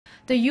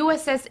The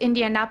USS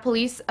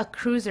Indianapolis, a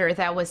cruiser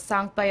that was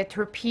sunk by a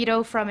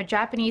torpedo from a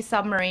Japanese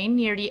submarine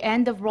near the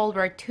end of World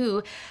War II,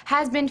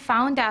 has been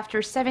found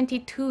after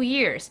 72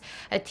 years.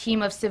 A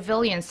team of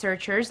civilian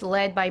searchers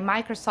led by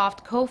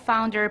Microsoft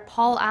co-founder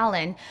Paul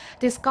Allen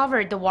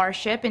discovered the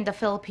warship in the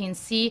Philippine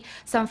Sea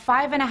some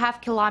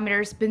 5.5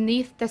 kilometers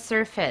beneath the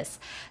surface.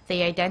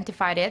 They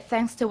identified it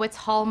thanks to its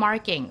hull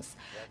markings.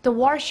 The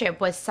warship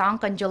was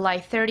sunk on July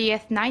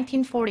 30th,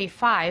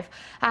 1945,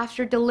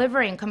 after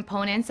delivering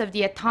components of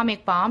the atomic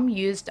bomb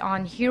used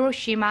on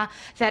Hiroshima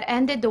that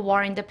ended the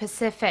war in the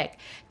Pacific.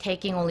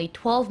 Taking only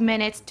 12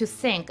 minutes to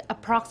sink,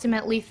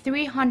 approximately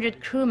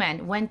 300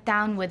 crewmen went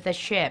down with the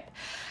ship.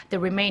 The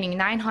remaining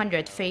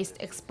 900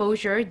 faced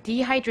exposure,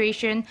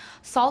 dehydration,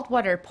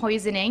 saltwater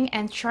poisoning,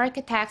 and shark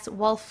attacks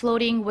while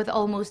floating with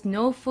almost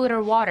no food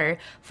or water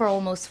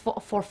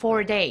for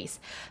 4 days.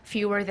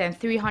 Fewer than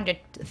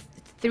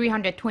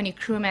 320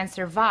 crewmen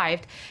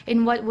survived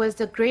in what was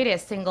the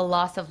greatest single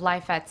loss of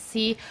life at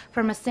sea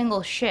from a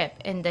single ship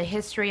in the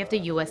history of the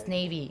U.S.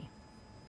 Navy.